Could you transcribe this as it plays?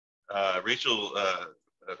Rachel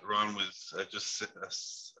Ron was just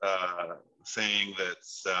saying that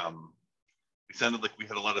it sounded like we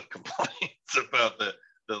had a lot of complaints about the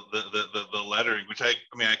lettering, which I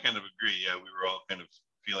mean I kind of agree. Yeah, we were all kind of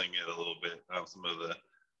feeling it a little bit. Some of the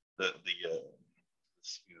kind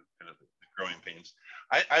of the growing pains.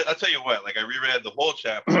 I'll tell you what, like I reread the whole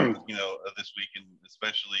chapter, this week, and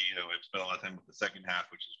especially, I've spent a lot of time with the second half,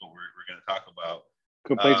 which is what we're going to talk about.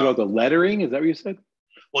 Complaints about the lettering? Is that what you said?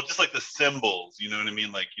 Well, just like the symbols, you know what I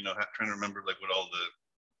mean? Like, trying to remember like what all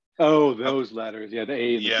the those letters, yeah, the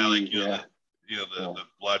A and the B, the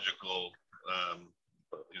logical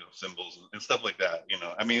symbols and stuff like that.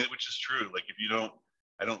 I mean, which is true. Like if you don't,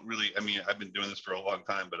 I've been doing this for a long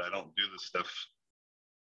time, but I don't do this stuff.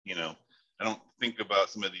 I don't think about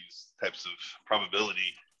some of these types of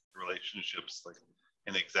probability relationships like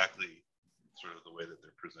in exactly sort of the way that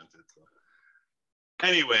they're presented. So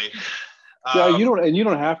anyway, you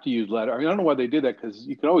don't have to use letter. I mean, I don't know why they did that, because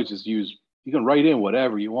you can always just use, you can write in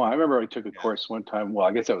whatever you want. I remember I took a course one time. Well,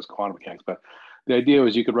 I guess that was quantum mechanics, but the idea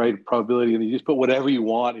was you could write probability and you just put whatever you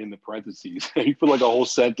want in the parentheses. You put like a whole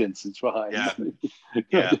sentence, it's fine. Yeah.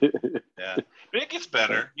 But it gets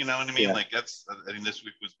better, you know what I mean? Yeah. Like I think this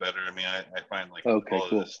week was better. I mean, I find like all of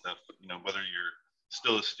this stuff, whether you're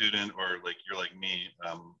still a student or like you're like me,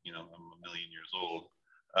 I'm a million years old.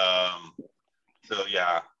 So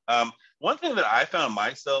yeah. One thing that I found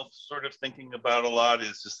myself sort of thinking about a lot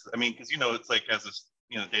is just, I mean, because it's like as a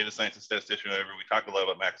data scientist, statistician, whatever, we talk a lot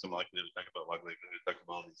about maximum likelihood, we talk about log likelihood, we talk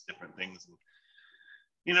about all these different things, and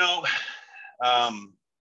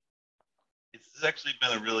it's actually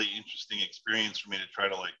been a really interesting experience for me to try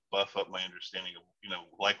to like buff up my understanding of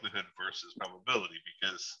likelihood versus probability,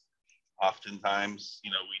 because oftentimes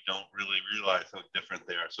we don't really realize how different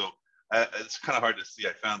they are. So it's kind of hard to see.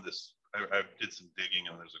 I found this. I did some digging,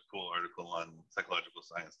 and there's a cool article on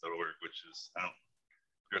psychologicalscience.org, which is,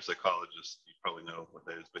 if you're a psychologist, you probably know what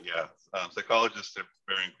that is, but yeah, psychologists are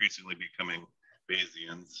very increasingly becoming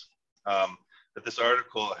Bayesians. But this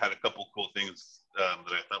article had a couple cool things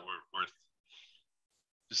that I thought were worth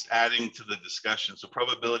just adding to the discussion. So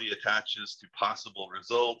probability attaches to possible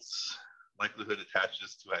results, likelihood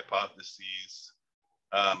attaches to hypotheses.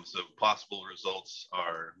 So possible results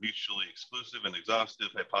are mutually exclusive and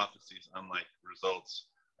exhaustive. Hypotheses, unlike results,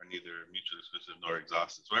 are neither mutually exclusive nor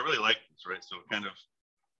exhaustive. So I really like this, right? So kind of,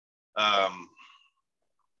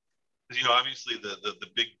 obviously the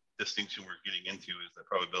big distinction we're getting into is that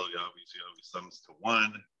probability obviously always sums to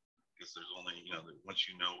one, because there's only, once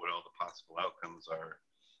you know what all the possible outcomes are,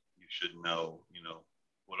 you should know,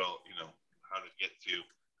 what all, how to get to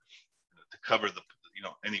cover the,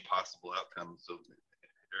 any possible outcomes. So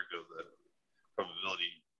ergo the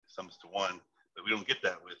probability sums to one, but we don't get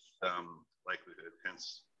that with likelihood,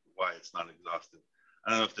 hence why it's not exhaustive. I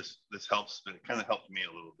don't know if this helps, but it kind of helped me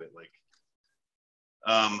a little bit, like,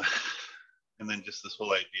 and then just this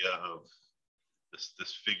whole idea of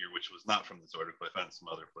this figure, which was not from this article, I found it some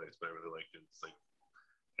other place, but I really liked it. It's like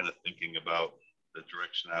kind of thinking about the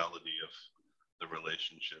directionality of the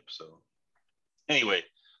relationship. So anyway,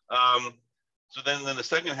 so then in the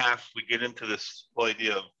second half, we get into this whole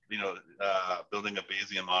idea of, building a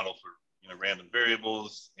Bayesian model for, random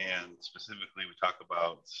variables. And specifically, we talk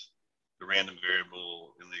about the random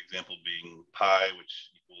variable in the example being pi,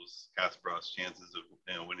 which equals Kasparov's chances of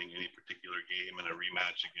winning any particular game in a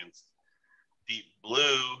rematch against Deep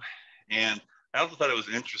Blue. And I also thought it was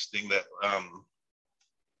interesting that,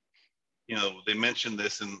 they mentioned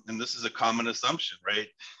this, and this is a common assumption, right,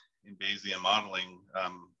 in Bayesian modeling.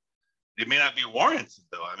 It may not be warranted,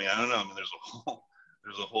 though. I mean, I don't know. I mean, there's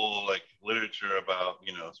a whole like literature about,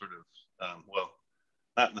 sort of, well,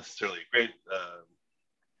 not necessarily great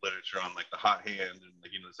literature on like the hot hand and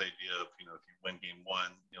this idea of, if you win game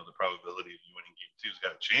one, the probability of you winning game two has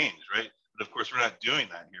got to change, right? But of course, we're not doing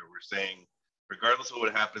that here. We're saying, regardless of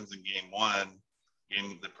what happens in game one,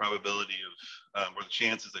 the probability of, or the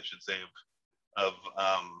chances, I should say, of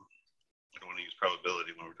I don't want to use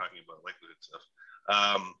probability when we're talking about likelihood stuff.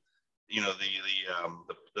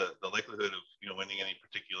 The likelihood of winning any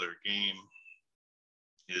particular game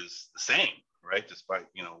is the same, right? Despite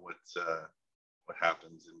what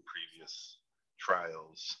happens in previous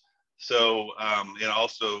trials. So and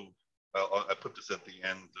also I put this at the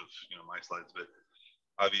end of my slides, but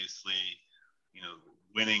obviously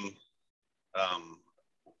winning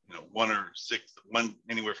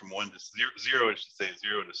anywhere from 1 to 0, I should say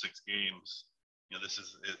 0 to 6 games. This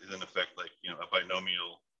is in effect like a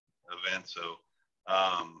binomial event. So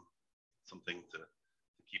something to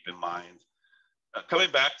keep in mind.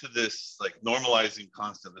 coming back to this, like normalizing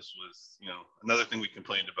constant, this was, another thing we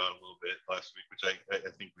complained about a little bit last week, which I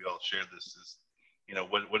think we all shared this is,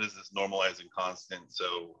 what is this normalizing constant?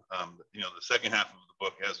 So, the second half of the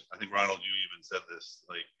book, as I think Ronald, you even said this,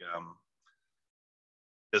 like,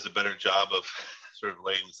 does a better job of sort of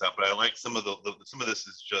laying this out. But I like some of some of this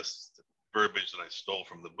is just verbiage that I stole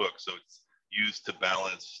from the book. So it's used to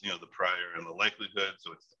balance, the prior and the likelihood.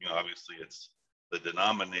 So it's, obviously it's the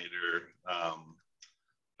denominator,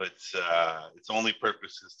 but its only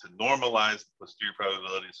purpose is to normalize the posterior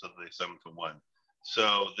probability so that they sum to 1.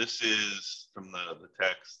 So this is from the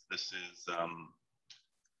text. This is, the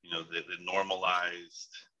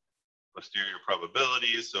normalized posterior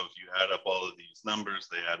probabilities. So if you add up all of these numbers,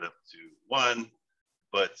 they add up to 1,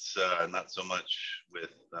 but not so much with,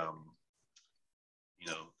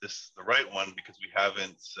 the right one, because we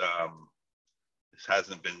haven't, this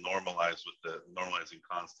hasn't been normalized with the normalizing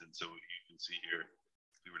constant. So you can see here, if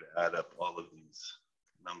we were to add up all of these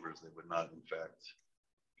numbers, they would not, in fact,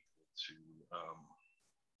 equal to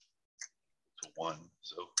 1.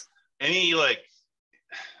 So any, like,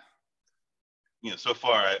 so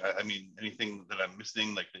far, I mean, anything that I'm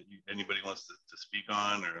missing, like that anybody wants to speak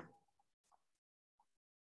on, or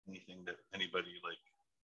anything that anybody like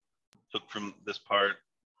took from this part?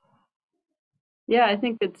 Yeah, I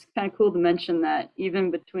think it's kind of cool to mention that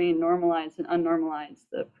even between normalized and unnormalized,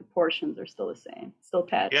 the proportions are still the same. Still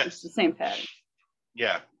pattern. Yes. It's the same pattern.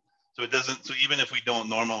 Yeah. So it doesn't. So even if we don't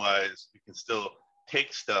normalize, we can still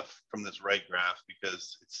take stuff from this right graph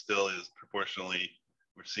because it still is proportionally.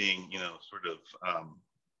 We're seeing, sort of,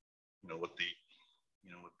 what the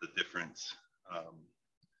different, sort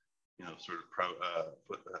of sort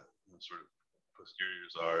of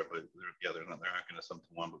posteriors are, but they're not going to sum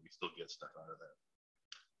to 1, but we still get stuff out of that.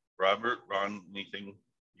 Robert, Ron, anything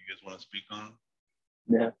you guys want to speak on?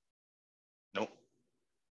 Yeah. Nope.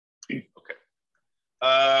 Okay.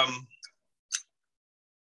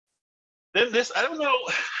 Then this, I don't know.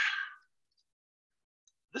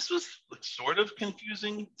 This was sort of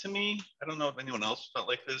confusing to me. I don't know if anyone else felt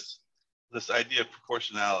like this. This idea of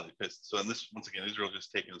proportionality. And this, once again, these are all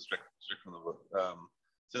just taken strict from the book.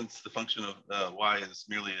 Since the function of y is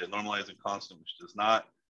merely a normalizing constant, which does not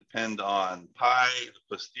depend on pi, the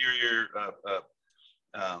posterior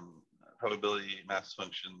probability mass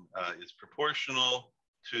function is proportional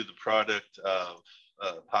to the product of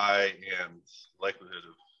pi and likelihood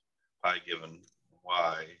of pi given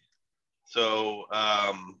y. So,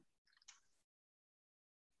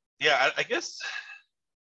 yeah, I guess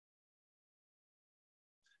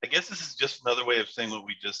this is just another way of saying what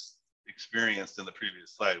we just experienced in the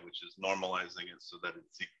previous slide, which is normalizing it so that it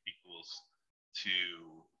equals to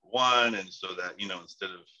 1, and so that, instead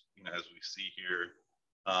of, as we see here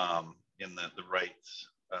in the right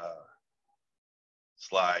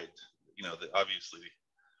slide, that obviously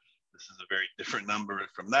this is a very different number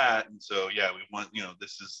from that. And so, yeah, we want,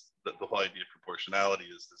 this is the whole idea of proportionality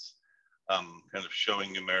is this kind of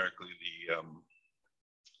showing numerically the,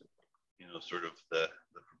 sort of the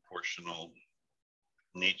proportional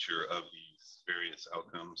nature of these various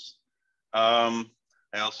outcomes. I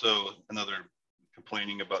also, another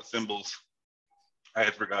complaining about symbols, I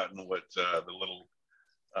had forgotten what the little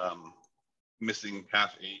missing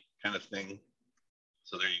 ½ kind of thing.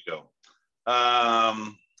 So there you go.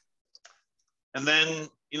 And then,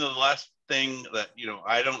 the last thing that,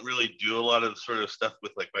 I don't really do a lot of sort of stuff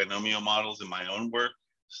with like binomial models in my own work.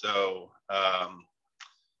 So,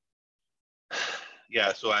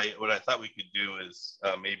 yeah, so what I thought we could do is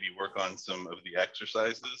maybe work on some of the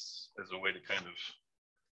exercises as a way to kind of,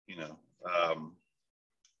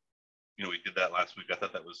 we did that last week. I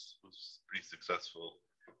thought that was pretty successful.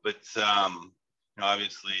 But,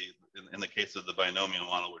 obviously, in the case of the binomial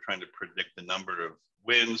model, we're trying to predict the number of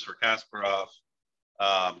wins for Kasparov,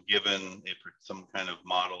 given some kind of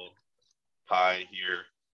model pi here.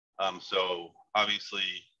 So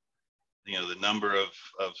obviously, the number of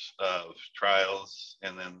trials,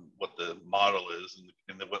 and then what the model is,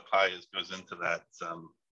 and then what pi is goes into that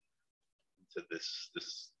into this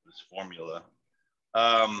formula.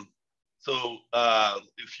 So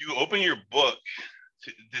if you open your book,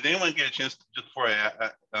 did anyone get a chance, just before I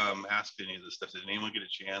ask any of this stuff, did anyone get a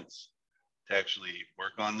chance to actually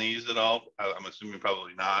work on these at all? I'm assuming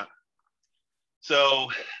probably not.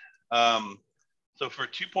 So, so for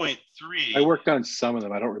 2.3, I worked on some of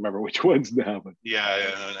them. I don't remember which ones now, but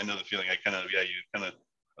yeah, I know the feeling. I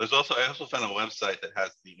also found a website that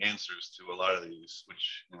has the answers to a lot of these,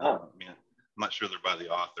 which I mean, I'm not sure they're by the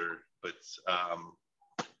author, but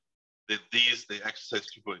the exercise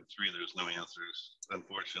 2.3, there's no answers,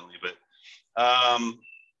 unfortunately. But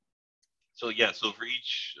So yeah, so for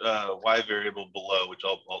each y variable below, which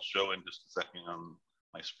I'll show in just a second on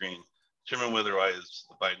my screen, determine whether y is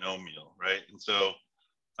a binomial, right? And so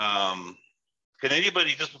can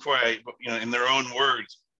anybody, just before I, in their own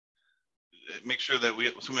words, make sure that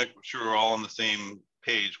make sure we're all on the same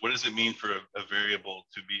page. What does it mean for a variable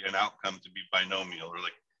to be an outcome to be binomial, or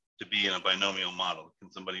like to be in a binomial model?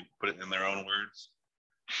 Can somebody put it in their own words?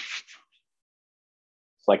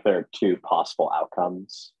 It's like there are two possible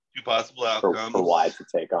outcomes. Two possible outcomes for y to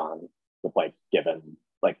take on, with like given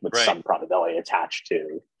like with right. some probability attached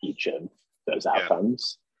to each of those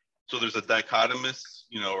outcomes. So there's a dichotomous,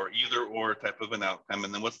 or either or type of an outcome,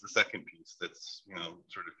 and then what's the second piece? That's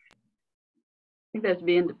sort of. I think they have to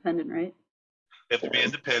be independent, right? They have to be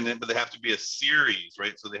independent, but they have to be a series,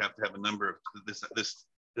 right? So they have to have a number of this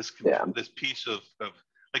piece of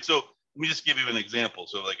like. So let me just give you an example.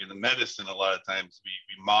 So like in the medicine, a lot of times we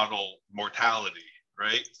model mortality,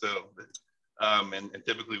 right? So and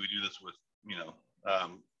typically we do this with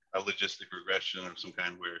a logistic regression of some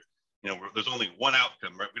kind where there's only one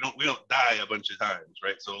outcome, right? We don't die a bunch of times,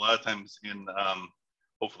 right? So a lot of times in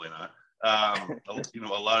hopefully not. A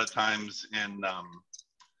lot of times in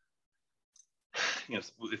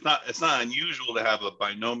it's not unusual to have a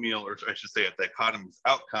binomial, or I should say a dichotomous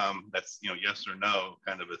outcome that's yes or no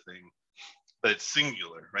kind of a thing, but it's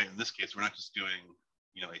singular, right? In this case, we're not just doing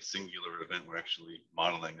a singular event, we're actually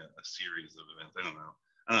modeling a series of events. I don't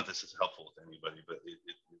know if this is helpful to anybody, but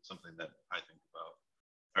it's something that I think about.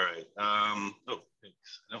 All right. Oh,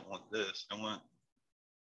 thanks. I don't want this. I want.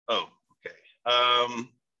 Oh, okay.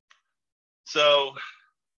 So,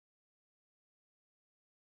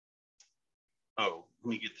 let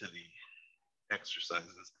me get to the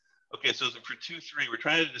exercises. Okay, so for 2-3, we're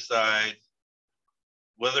trying to decide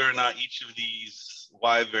whether or not each of these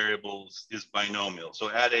y variables is binomial. So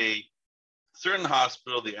at a certain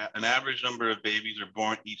hospital, an average number of babies are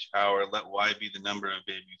born each hour. Let y be the number of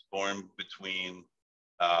babies born between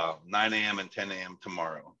 9 a.m. and 10 a.m.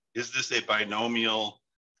 tomorrow. Is this a binomial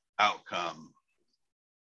outcome?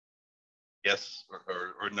 Yes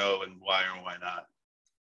or no, and why or why not?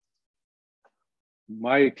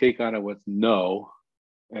 My take on it was no.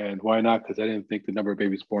 And why not? Because I didn't think the number of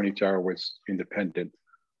babies born each hour was independent.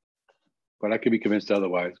 But I could be convinced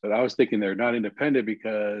otherwise. But I was thinking they're not independent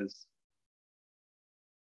because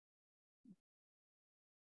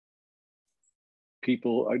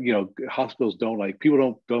people, hospitals don't people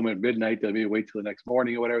don't go home at midnight. They'll wait till the next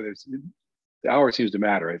morning or whatever. The hour seems to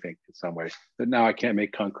matter, I think, in some way. But now I can't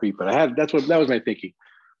make concrete. But that was my thinking.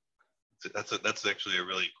 That's actually a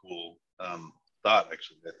really cool thought.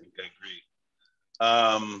 Actually, I think I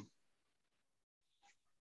agree.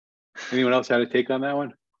 Anyone else had a take on that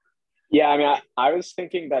one? Yeah, I mean, I was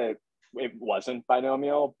thinking that it wasn't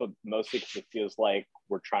binomial, but mostly because it feels like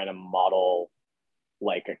we're trying to model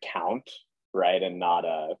like a count, right, and not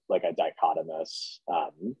a dichotomous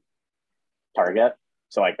target.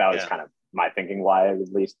 So like that was kind of my thinking why it would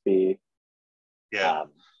at least be not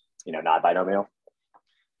binomial.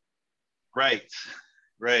 Right.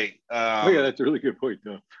 Yeah, that's a really good point,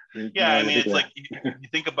 though. It's like you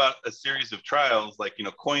think about a series of trials, like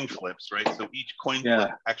coin flips, right? So each coin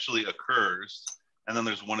flip actually occurs, and then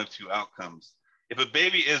there's one of two outcomes. If a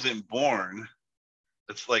baby isn't born,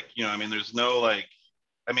 it's like there's no I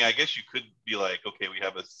guess you could be like, okay, we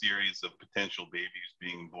have a series of potential babies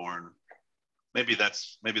being born. Maybe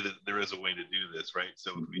there is a way to do this, right?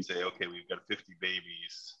 So if we say, okay, we've got 50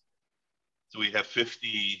 babies, so we have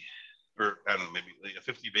 50. Or I don't know, maybe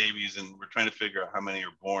 50 babies, and we're trying to figure out how many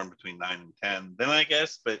are born between 9 and 10. Then I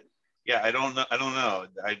guess, but I don't know.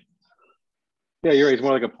 Yeah, you're right. It's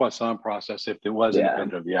more like a Poisson process if it was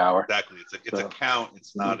independent of the hour. Exactly. It's a count.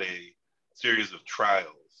 It's not a series of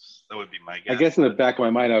trials. That would be my guess. I guess in the back of my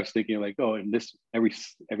mind, I was thinking like, oh, in this every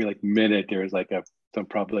minute there is like some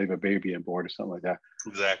probability of a baby being born or something like that.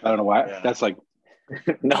 Exactly. I don't know why. Yeah. That's like.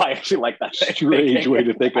 No, I actually like that. Strange way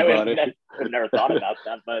to think about it. I've never thought about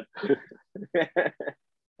that, but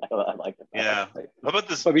I like it. Yeah. How about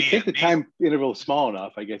this? But if you take the time interval small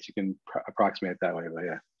enough, I guess you can approximate it that way. But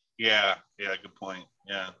yeah, good point.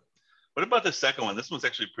 Yeah. What about the second one? This one's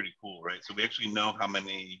actually pretty cool, right? So we actually know how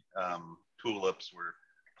many tulips were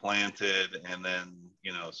planted, and then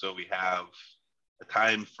so we have a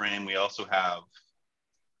time frame. We also have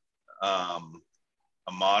a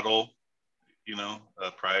model.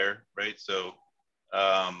 Prior, right? So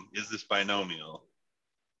is this binomial?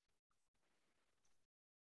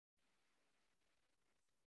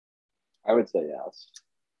 I would say yes.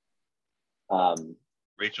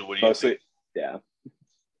 Rachel, what do you think? Yeah.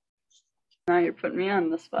 Now you're putting me on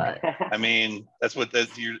the spot. I mean, that's what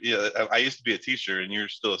that's you. Yeah, I used to be a teacher, and you're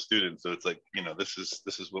still a student, so it's like, this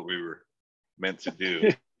is what we were meant to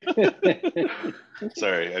do.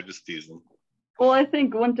 Sorry, I'm just teasing. Well, I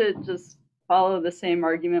think wouldn't it just follow the same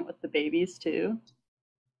argument with the babies too?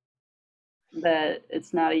 That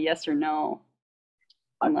it's not a yes or no,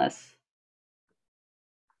 unless.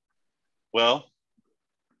 Well,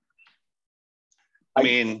 I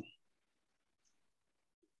mean,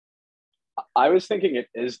 I was thinking it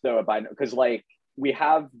is though a binomial, because like we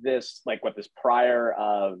have this this prior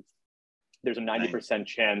of there's a 90%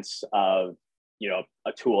 chance of a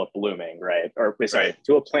tulip blooming, right? Or sorry, right.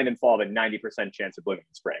 Tulip plant in fall, but 90% chance of blooming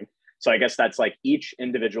in spring. So I guess that's like each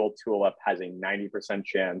individual tulip has a 90%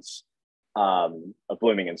 chance of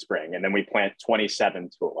blooming in spring, and then we plant 27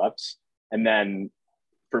 tulips, and then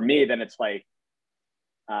for me, then it's like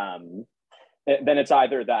then it's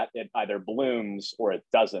either that it either blooms or it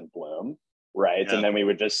doesn't bloom, right? Yeah. And then we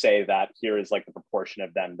would just say that here is like the proportion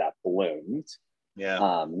of them that bloomed.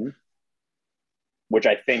 Yeah. Which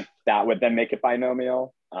I think that would then make it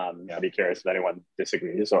binomial. I'd be curious if anyone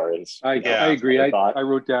disagrees or is. I agree. I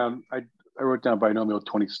wrote down binomial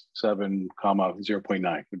 27,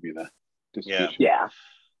 0.9 would be the distribution. Yeah.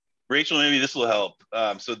 Rachel, maybe this will help.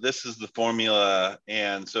 So this is the formula,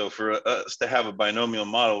 and so for us to have a binomial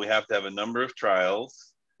model, we have to have a number of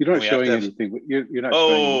trials. You're not showing anything. You're not.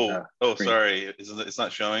 Oh, sorry. It's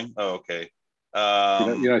not showing. Oh, okay.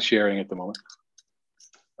 You're not sharing at the moment.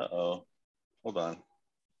 Uh-oh. Hold on.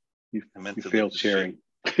 You failed sharing.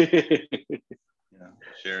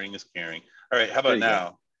 Sharing is caring. All right. How about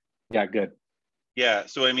now? Yeah, good. Yeah.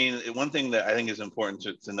 So, I mean, one thing that I think is important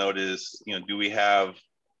to note is, do we have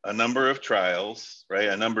a number of trials, right?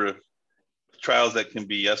 A number of trials that can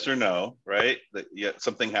be yes or no, right? That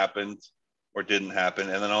something happened or didn't happen.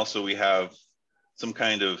 And then also we have some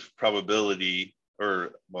kind of probability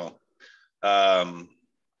or, kind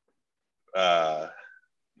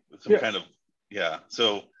of,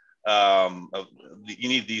 So you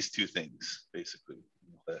need these two things, basically.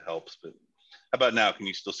 That helps. But how about now? Can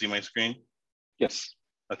you still see my screen? Yes.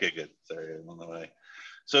 Okay, good. Sorry, I don't know why.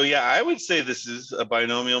 So yeah, I would say this is a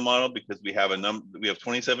binomial model because we have we have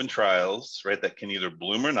 27 trials, right? That can either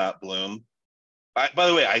bloom or not bloom. By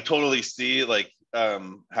the way, I totally see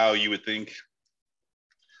how you would think.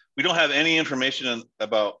 We don't have any information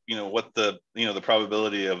about what the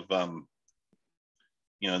probability of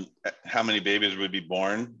how many babies would be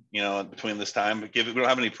born between this time. But we don't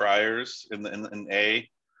have any priors in A.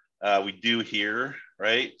 We do here,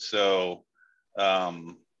 right? So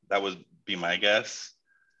that would be my guess.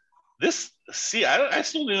 I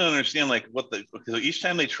still don't understand because each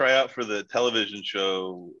time they try out for the television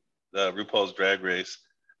show, RuPaul's Drag Race,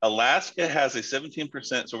 Alaska has a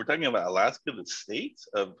 17%. So we're talking about Alaska, the state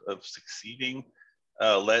of succeeding.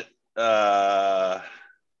 The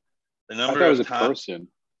number I thought it was a person.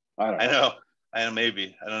 I don't know. I know,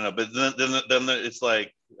 maybe. I don't know. But then it's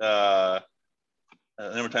like a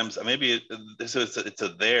number of times, maybe it's a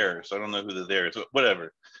there. So I don't know who the there is. So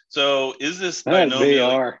whatever. So is this binomial? They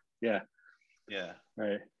are. Yeah. Yeah.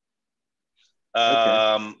 Right.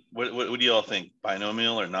 Okay. What do you all think?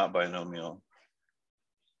 Binomial or not binomial?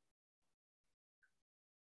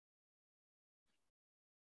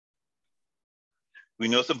 We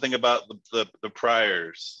know something about the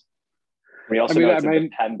priors. We also know it's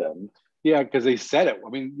independent. Yeah, because they said it. I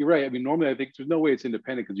mean, you're right. I mean, normally I think there's no way it's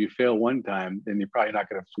independent because you fail one time, then you're probably not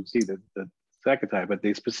going to succeed the second time. But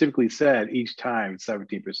they specifically said each time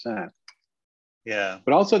 17%. Yeah.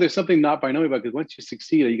 But also, there's something not binomial about because once you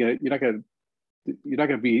succeed, you're not going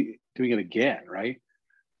to be doing it again, right?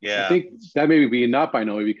 Yeah. I think that maybe be not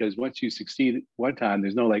binomial because once you succeed one time,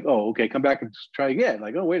 there's no okay, come back and try again.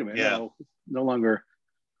 Oh, wait a minute, no longer.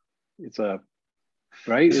 It's a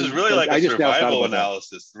right. This is really like a survival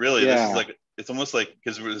analysis. Really, this is it's almost like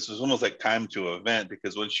because this was almost like time to event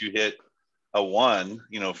because once you hit a 1,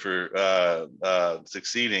 for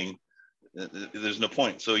succeeding, there's no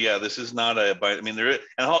point. So yeah, this is not a. I mean,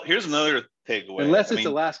 here's another takeaway. Unless it's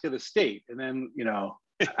Alaska, the state, and then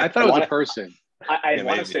I thought it was a person. I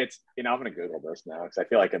want to say it's. I'm going to Google this now because I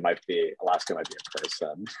feel like Alaska might be a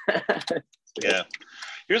person. Yeah.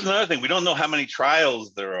 Here's another thing. We don't know how many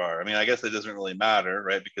trials there are. I mean, I guess it doesn't really matter,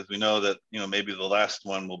 right? Because we know that, maybe the last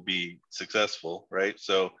one will be successful, right?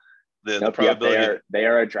 So the probability. They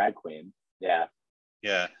are a drag queen. Yeah.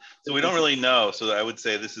 Yeah. So we don't really know. So I would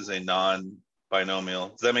say this is a non-binomial.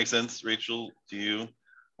 Does that make sense, Rachel, to you?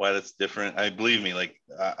 Why that's different? Believe me,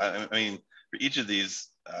 I mean, for each of these,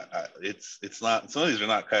 it's not, some of these are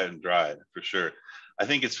not cut and dried for sure. I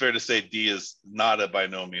think it's fair to say D is not a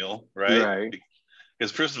binomial, right?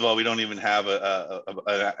 because first of all, we don't even have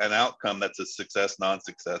an outcome that's a success,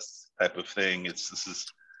 non-success type of thing. This is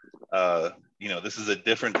this is a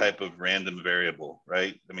different type of random variable,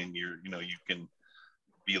 right? I mean, you can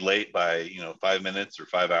be late by 5 minutes or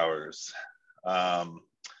 5 hours.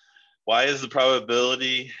 Why is the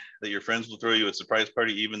probability that your friends will throw you a surprise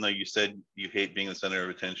party, even though you said you hate being the center of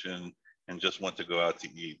attention and just want to go out to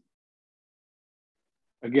eat?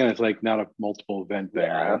 Again, it's like not a multiple event thing,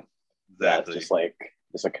 Yeah. right? Exactly. Yeah, it's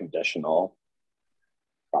just a conditional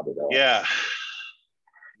probability. Yeah.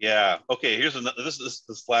 Okay. Here's another.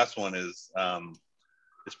 This last one is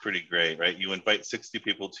pretty great, right? You invite 60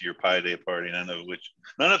 people to your Pi Day party, none of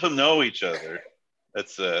them know each other.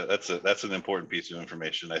 That's an important piece of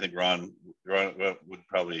information. I think Ron would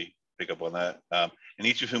probably pick up on that. And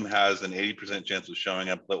each of whom has an 80% chance of showing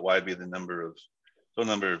up. Let Y be the number of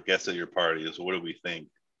guests at your party. So what do we think?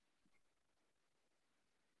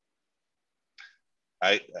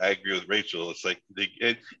 I agree with Rachel. It's like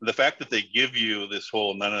the fact that they give you this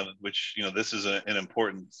whole which this is an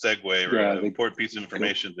important segue or an important piece of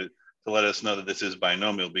information to let us know that this is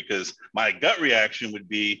binomial, because my gut reaction would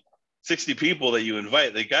be 60 people that you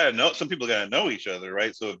invite, they gotta know, some people gotta know each other,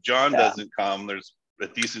 right? So if John doesn't come, there's a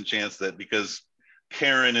decent chance that because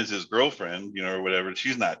Karen is his girlfriend, or whatever,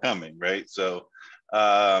 she's not coming, right? So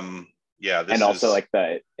and also like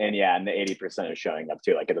and the 80% is showing up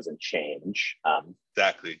too, like it doesn't change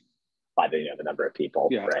exactly by the number of people,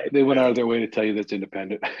 right? They went out of their way to tell you that's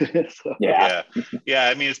independent. So. Yeah.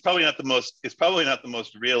 I mean, it's probably not the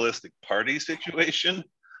most realistic party situation,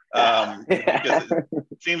 because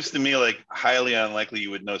it seems to me like highly unlikely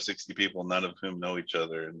you would know 60 people, none of whom know each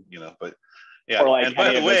other, and but yeah. Or like, and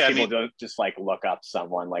by the way, people don't just like look up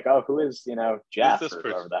someone like, oh, who is Jeff or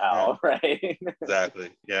whoever the hell, right?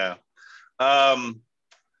 Exactly. Yeah.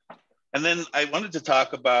 And then I wanted to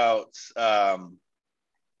talk about, I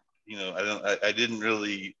didn't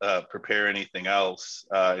really prepare anything else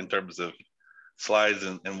in terms of slides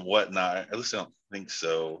and whatnot. At least I don't think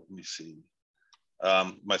so. Let me see.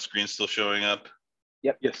 My screen's still showing up?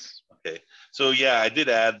 Yep. Yes. Okay. So yeah, I did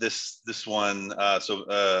add this one.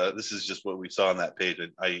 This is just what we saw on that page.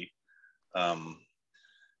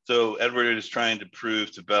 So Edward is trying to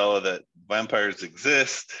prove to Bella that vampires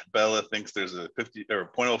exist. Bella thinks there's a 50 or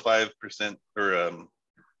 0.05% or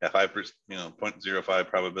 5%, 0.05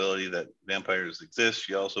 probability that vampires exist.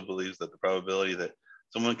 She also believes that the probability that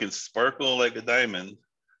someone can sparkle like a diamond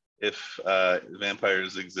if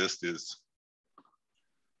vampires exist is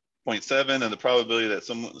 0.7, and the probability that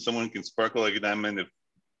someone can sparkle like a diamond if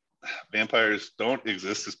vampires don't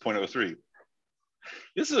exist is 0.03.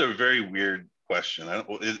 This is a very weird question. I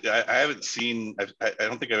haven't seen. I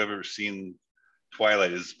don't think I've ever seen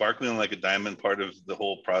Twilight. Is sparkling like a diamond part of the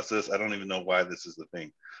whole process? I don't even know why this is the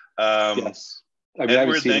thing. Yes, I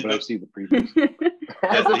haven't seen it, but I've seen the previews.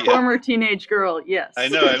 As a former teenage girl, yes. I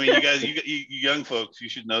know. I mean, you guys, you young folks, you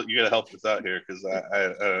should know. You got to help us out here, because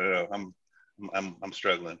I don't know. I'm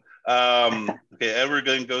struggling. Okay, Edward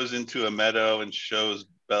then goes into a meadow and shows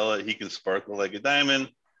Bella he can sparkle like a diamond.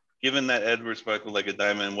 Given that Edward sparkled like a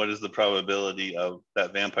diamond, what is the probability of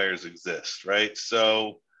that vampires exist, right?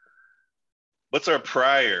 So what's our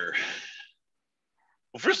prior?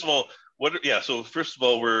 Well, first of all, we're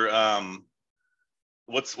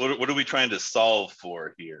what are we trying to solve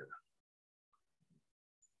for here?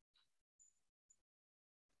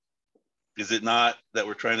 Is it not that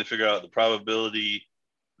we're trying to figure out the probability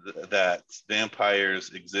that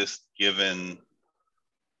vampires exist given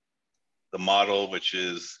the model, which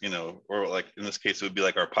is, or like in this case, it would be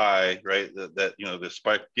like our pi, right? That the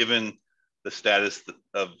spark, given the status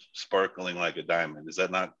of sparkling like a diamond. Is that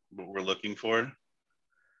not what we're looking for?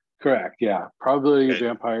 Correct. Yeah. Probability of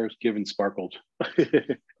vampires given sparkled.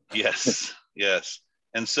 Yes.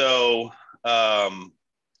 And so,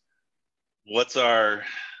 what's our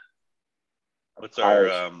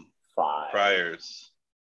priors?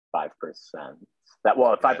 5%.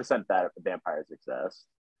 5% that vampires exist.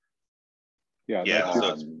 Yeah.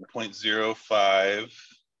 So it's 0.05.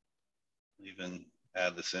 Even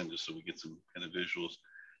add this in just so we get some kind of visuals.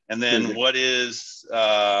 And then what's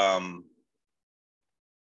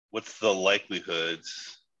the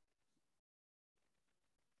likelihoods?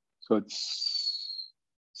 So it's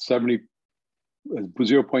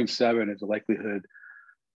 0.7 is the likelihood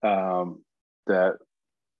that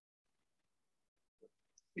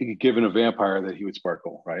given a vampire that he would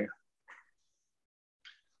sparkle, right?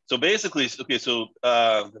 So basically, okay, so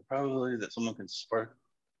the probability that someone can sparkle.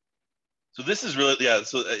 So this is really,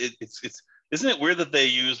 so it's Isn't it weird that they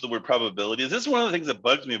use the word probability? Is this one of the things that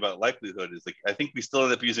bugs me about likelihood? Is like I think we still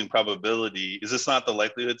end up using probability. Is this not the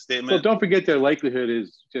likelihood statement? Well, don't forget that likelihood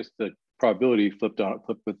is just the probability flipped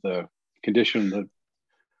with the condition.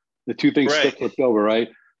 The two things Right. flipped over, right?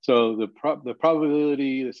 So the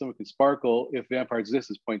probability that someone can sparkle if vampires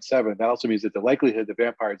exist is 0.7. That also means that the likelihood that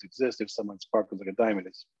vampires exist if someone sparkles like a diamond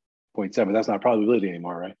is 0.7. That's not probability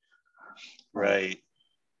anymore, right? Right.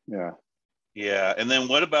 Yeah. Yeah. And then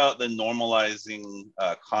what about the normalizing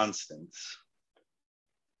constants?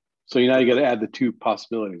 So now you got to add the two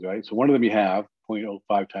possibilities, right? So one of them you have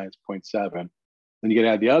 0.05 times 0.7. Then you got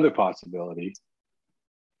to add the other possibility,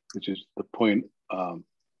 which is the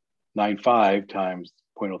 0.95 times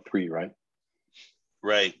 0.03, right?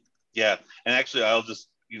 Right. Yeah. And actually, I'll just,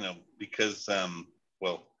 because, I'll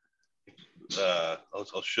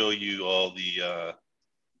show you all the,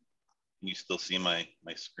 can you still see my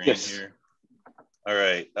screen Yes. here? All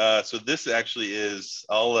right. So this actually is,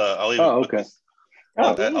 I'll even Oh, put okay. this,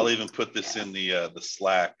 I'll even put this in the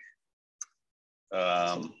Slack.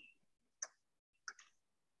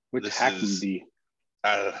 Which this hacking is, be?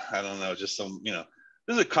 I don't know, just some,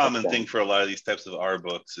 this is a common thing for a lot of these types of R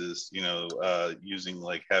books is, using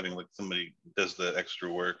like having like somebody does the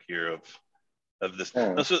extra work here of this.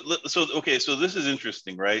 Oh. No, so okay, so this is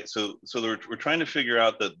interesting, right? So we're trying to figure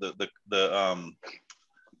out the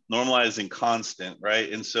normalizing constant,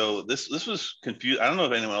 right? And so this was confused. I don't know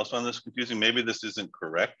if anyone else found this confusing. Maybe this isn't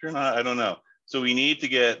correct or not. I don't know. So we need to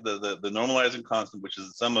get the normalizing constant, which is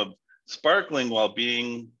the sum of sparkling while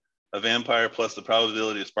being a vampire plus the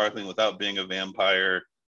probability of sparkling without being a vampire.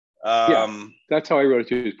 Yeah, that's how I wrote it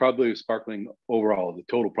too. Is probability of sparkling overall, the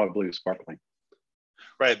total probability of sparkling.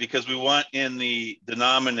 Right, because we want in the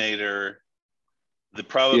denominator the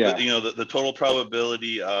probability, the total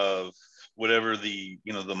probability of whatever the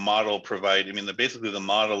the model provide. I mean, basically the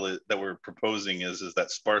model that we're proposing is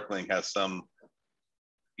that sparkling has some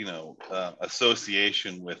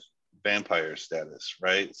association with vampire status,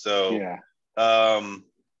 right? So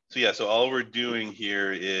yeah. So all we're doing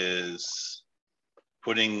here is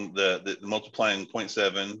putting the multiplying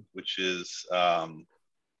 0.7, which is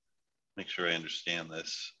make sure I understand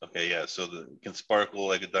this. Okay, yeah. So can sparkle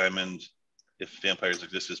like a diamond if vampires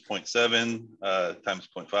exist is 0.7 times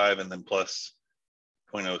 0.5 and then plus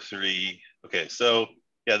 0.03. Okay, so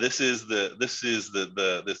yeah, this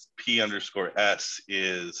P underscore S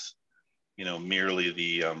is merely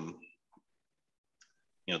the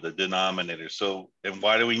the denominator. So, and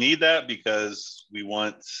why do we need that? Because we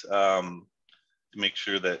want to make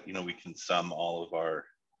sure that we can sum all of our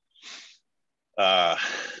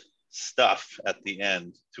stuff at the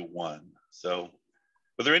end to 1. So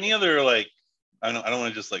were there any other I don't want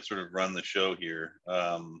to just like sort of run the show here.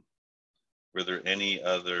 Were there any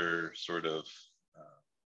other sort of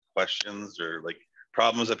questions or like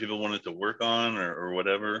problems that people wanted to work on or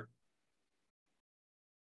whatever?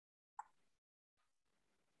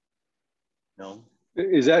 No.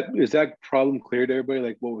 Is that problem clear to everybody?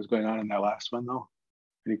 Like what was going on in that last one though?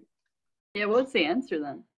 Yeah, what's the answer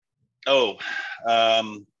then? Oh,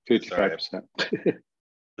 55%.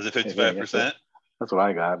 Is it 55%? That's what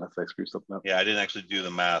I got. Unless I screwed something up. Yeah, I didn't actually do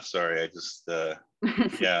the math. Sorry, I just yeah.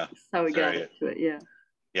 That's how we got into it. Yeah.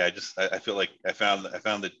 Yeah, I feel like I found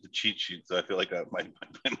the cheat sheet, so I feel like my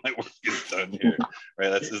work is done here,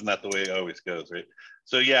 right? Isn't that the way it always goes, right?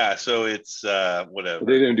 So yeah, so it's whatever. But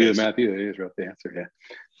they didn't do the math either. They just wrote the answer. Yeah.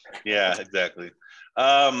 Yeah, exactly.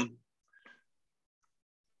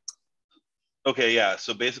 Okay, yeah.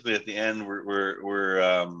 So basically, at the end, we're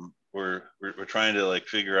trying to like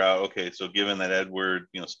figure out. Okay, so given that Edward,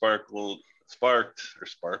 sparked or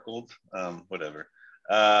sparkled, whatever.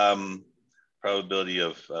 Probability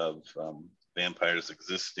of vampires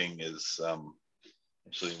existing is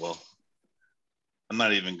actually, well, I'm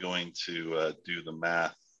not even going to do the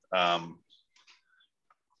math.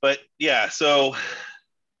 But yeah, so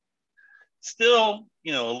still,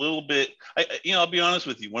 a little bit, I'll be honest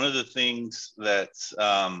with you. One of the things that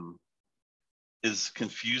is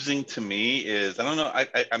confusing to me is, I don't know,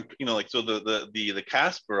 I'm, so the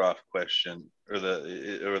Kasparov question or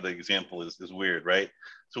the example is weird, right?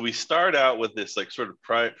 So we start out with this like sort of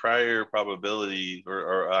prior probability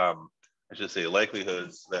or I should say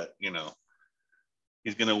likelihoods that,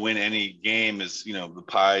 he's going to win any game is, the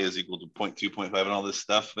pi is equal to 0.2, 0.5 and all this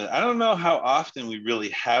stuff. But I don't know how often we really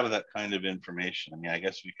have that kind of information. I mean, I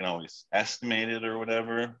guess we can always estimate it or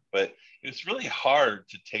whatever, but it's really hard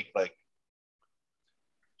to take it's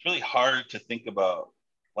really hard to think about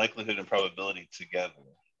likelihood and probability together.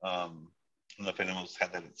 I don't know if anyone's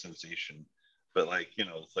had that sensation, but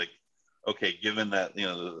it's like okay, given that,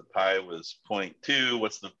 the pi was 0.2,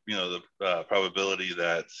 what's the, the probability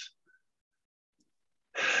that,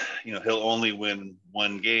 he'll only win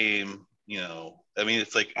one game, I mean,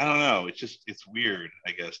 it's like, I don't know. It's weird,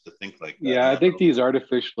 I guess, to think like that. Yeah, I think these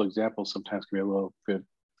artificial examples sometimes can be a little bit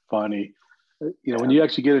funny. When you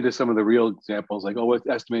actually get into some of the real examples, like, what's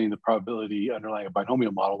estimating the probability underlying a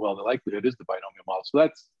binomial model? Well, the likelihood is the binomial model. So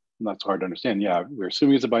that's not so hard to understand. Yeah, we're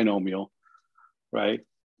assuming it's a binomial, right?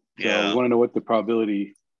 So we want to know what the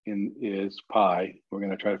probability is pi. We're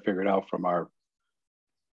going to try to figure it out from our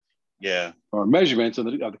measurements of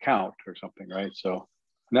the count or something, right? So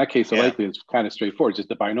in that case, the likelihood is kind of straightforward. It's just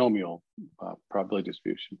the binomial probability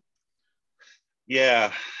distribution.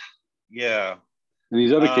 Yeah. And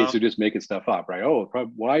these other cases are just making stuff up, right? Oh,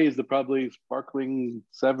 why is the probability sparkling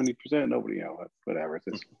 70%? Nobody, whatever. It's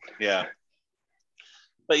just,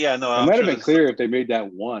 But yeah, no. It might have been clear if they made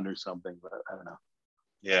that one or something, but I don't know.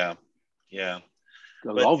 Yeah.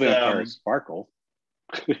 But all vampires sparkle.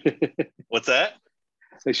 What's that?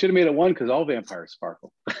 They should have made it one because all vampires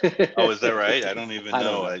sparkle. Oh, is that right? I don't even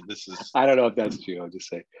know. I don't know if that's true. I'll just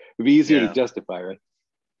say it'd be easier to justify, right?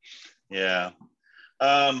 Yeah.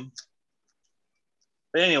 But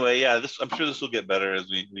anyway, I'm sure this will get better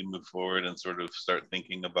as we move forward and sort of start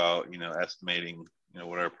thinking about, estimating,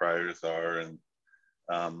 what our priors are. And,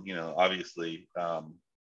 obviously,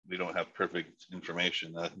 we don't have perfect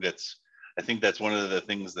information. I think that's one of the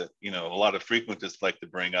things that, a lot of frequentists like to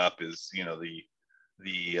bring up is,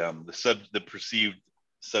 the perceived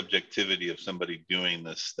subjectivity of somebody doing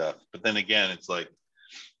this stuff. But then again, it's like,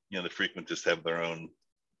 the frequentists have their own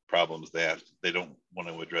problems they don't want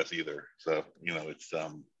to address either. So, it's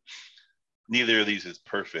neither of these is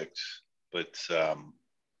perfect, but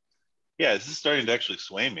this is starting to actually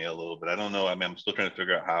sway me a little bit. I don't know. I mean, I'm still trying to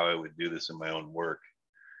figure out how I would do this in my own work,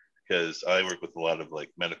 because I work with a lot of like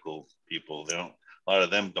medical people. A lot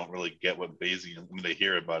of them don't really get what Bayesian, I mean, they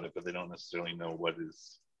hear about it, but they don't necessarily know what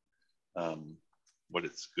it's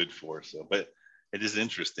good for. So, but it is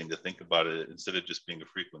interesting to think about it instead of just being a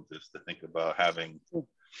frequentist, to think about having some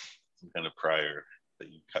kind of prior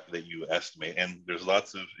that you estimate. And there's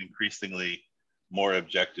lots of increasingly more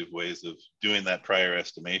objective ways of doing that prior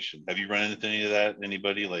estimation. Have you run into any of that?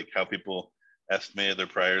 Anybody, like how people estimated their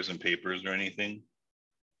priors in papers or anything?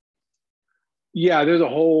 Yeah, there's a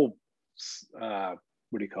whole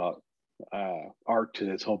what do you call it? Art to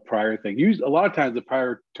this whole prior thing. A lot of times the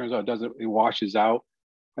prior turns out it washes out.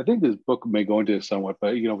 I think this book may go into this somewhat,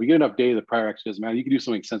 but if we get enough data, the prior actually doesn't matter. You can do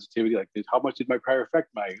something sensitivity like this. How much did my prior affect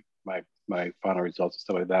my final results and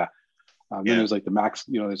stuff like that? Then there's like the max.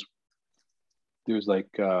 There's like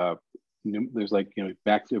max. What do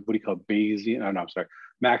you call it? Bayesian? Oh, no, I'm sorry.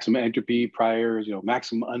 Maximum entropy priors.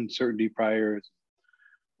 Maximum uncertainty priors.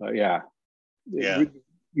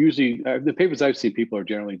 Usually, the papers I've seen, people are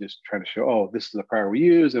generally just trying to show, oh, this is the prior we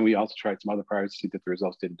use, and we also tried some other priors to see that the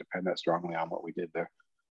results didn't depend that strongly on what we did there.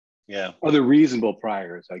 Yeah. Other reasonable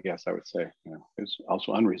priors, I guess I would say. There's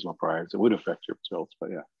also unreasonable priors that would affect your results,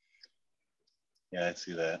 but yeah. Yeah, I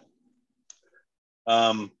see that.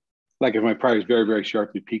 Like if my prior is very, very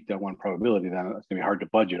sharply peaked at one probability, then it's going to be hard to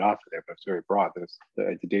budget off of there, but it's very broad.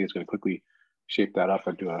 The data is going to quickly shape that up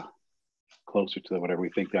into a closer to whatever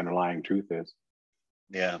we think the underlying truth is.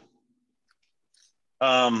 Yeah.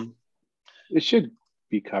 It should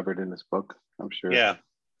be covered in this book, I'm sure. Yeah,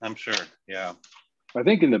 I'm sure. Yeah. I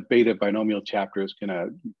think in the beta binomial chapter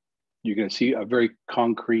you're gonna see a very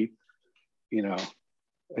concrete,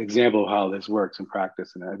 example of how this works in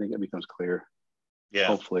practice, and I think it becomes clear. Yeah.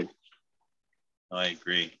 Hopefully. I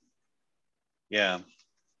agree. Yeah.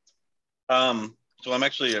 So I'm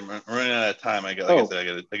running out of time. I got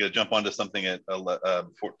to jump onto something at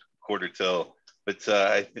quarter till. But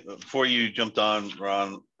before you jumped on,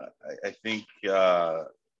 Ron, I think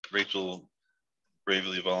Rachel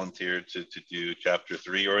bravely volunteered to do chapter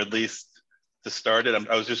 3, or at least to start it.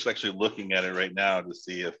 I was just actually looking at it right now to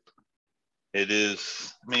see if it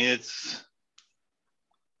is. I mean, it's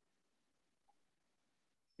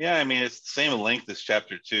the same length as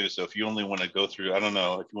chapter 2. So if you only want to go through, I don't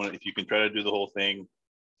know if you can try to do the whole thing,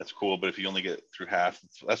 that's cool. But if you only get through half,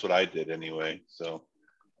 that's what I did anyway. So.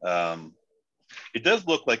 It does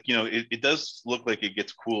look like, it does look like it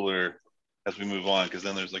gets cooler as we move on, because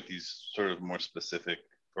then there's like these sort of more specific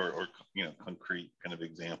or concrete kind of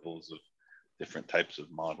examples of different types of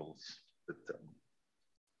models. But,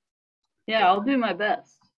 I'll do my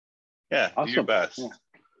best. Yeah, awesome. Do your best.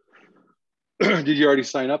 Yeah. Did you already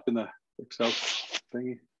sign up in the Excel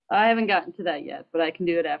thingy? I haven't gotten to that yet, but I can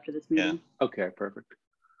do it after this meeting. Yeah. Okay, perfect.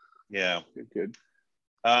 Yeah. Good.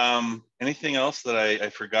 Anything else that I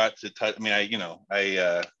forgot to touch? I mean, I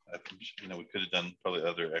I think, you know, we could have done probably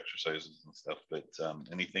other exercises and stuff, but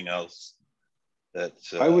anything else that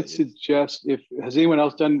I would suggest, has anyone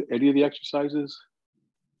else done any of the exercises?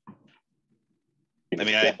 I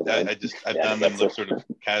mean, I've done them sort of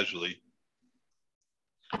casually.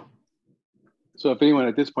 So if anyone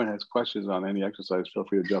at this point has questions on any exercise, feel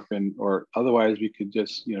free to jump in, or otherwise we could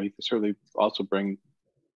just, you know, you could certainly also bring,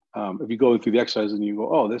 if you go through the exercise and you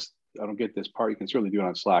go, oh, this, I don't get this part, you can certainly do it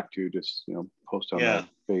on Slack too. Just, you know, post on the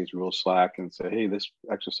phase rule Slack and say, hey, this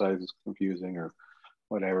exercise is confusing or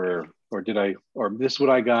whatever, or this is what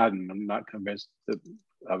I got and I'm not convinced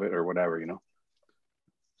of it or whatever, you know?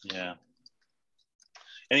 Yeah.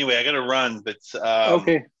 Anyway, I got to run, but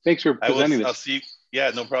okay. Thanks for presenting this. I'll see you.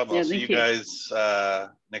 Yeah, no problem. I'll see you guys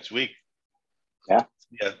next week. Yeah.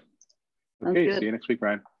 Yeah. Okay. See you next week,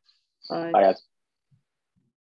 Ryan. Bye. Bye, guys.